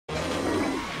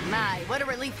My, what a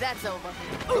relief that's over.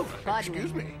 Oof, Pardon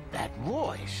excuse me. me. That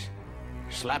voice.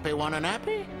 Slappy wanna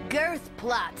nappy? Girth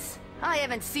plots. I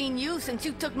haven't seen you since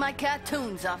you took my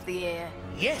cartoons off the air.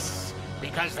 Yes,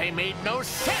 because they made no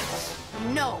sense.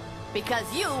 No, because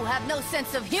you have no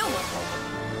sense of humor.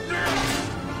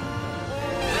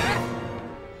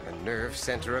 The nerve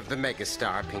center of the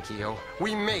megastar, Pinky-O.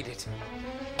 We made it.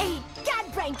 Hey, Gad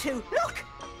Brain2, look!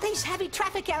 These heavy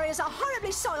traffic areas are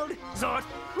horribly soiled. Zord,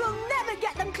 We'll never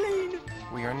get them clean.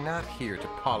 We are not here to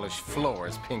polish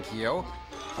floors, Pinky-O.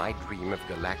 My dream of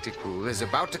galactic rule is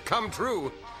about to come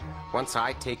true. Once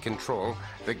I take control,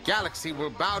 the galaxy will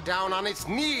bow down on its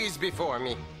knees before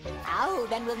me. Oh,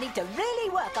 then we'll need to really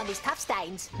work on these tough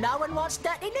stains. No one wants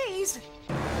dirty knees.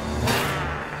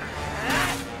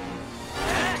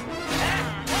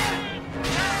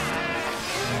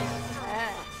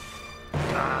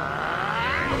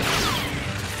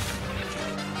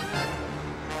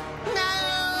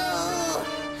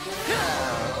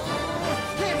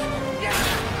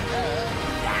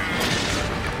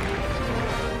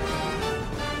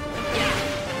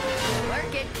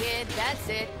 Work it, kid. That's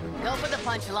it. Go for the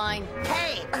punchline.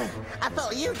 Hey, I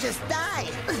thought you just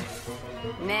died.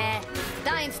 Nah,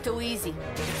 dying's too easy.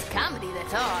 It's comedy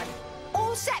that's hard.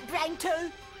 All set,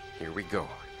 Brain2. Here we go.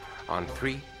 On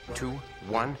 3, 2,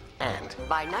 1, and...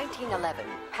 By 1911,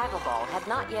 paddleball had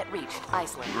not yet reached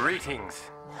Iceland. Greetings.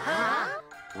 Huh?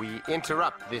 We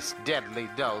interrupt this deadly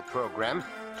dull program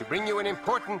to bring you an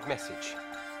important message.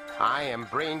 I am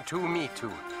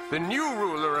Brain2Me2, the new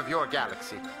ruler of your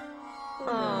galaxy.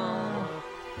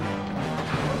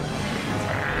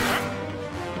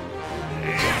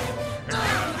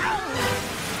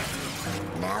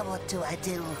 Now what do I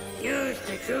do? Use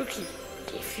the Juki.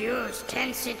 Diffuse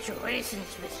tense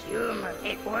situations with humor.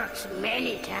 It works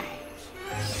many times.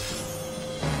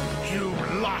 You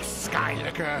lost,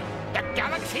 Skylicker. The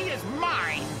galaxy is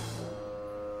mine.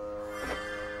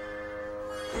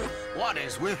 What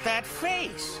is with that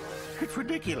face? It's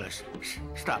ridiculous.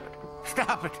 Stop it.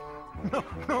 Stop it.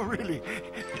 No, really.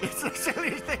 It's the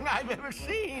silliest thing I've ever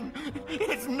seen.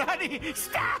 It's nutty.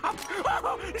 Stop!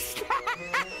 Oh, stop!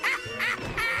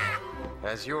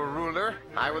 As your ruler,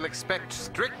 I will expect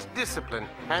strict discipline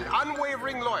and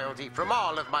unwavering loyalty from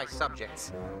all of my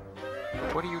subjects.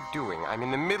 What are you doing? I'm in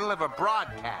the middle of a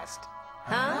broadcast.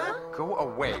 Huh? Go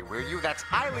away, will you? That's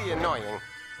highly annoying.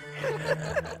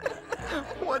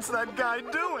 what's that guy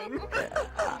doing?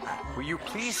 Will you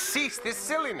please cease this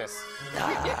silliness?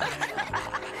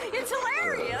 It's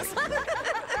hilarious.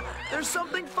 There's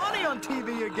something funny on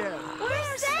TV again.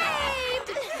 We're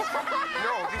saved.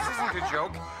 No, this isn't a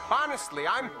joke. Honestly,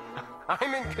 I'm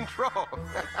in control.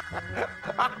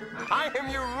 I am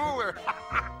your ruler.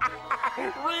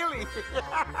 Really?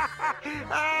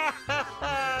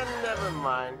 Never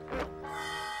mind.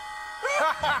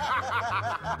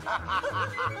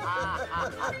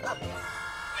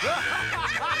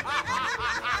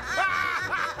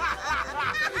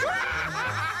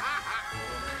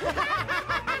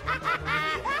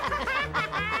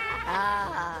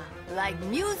 Ah, like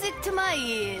music to my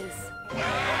ears.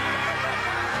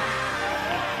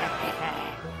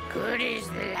 Good is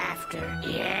the laughter,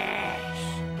 yes.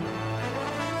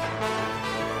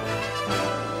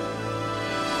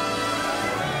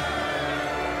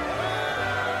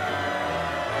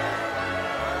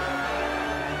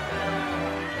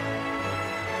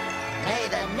 May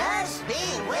the nurse be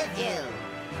with you.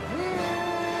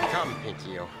 Come,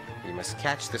 Pinky-O. We must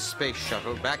catch the space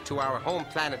shuttle back to our home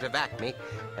planet of Acme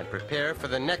and prepare for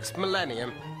the next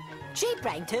millennium. Gee,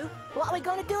 Brain2, what are we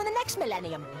going to do in the next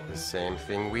millennium? The same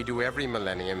thing we do every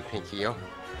millennium, Pinky-O.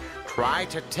 Try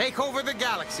to take over the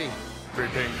galaxy. Free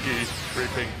Pinky,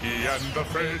 and the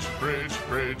fridge.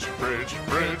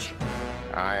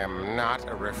 I am not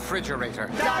a refrigerator.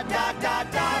 Dot, dot,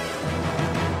 dot, dot.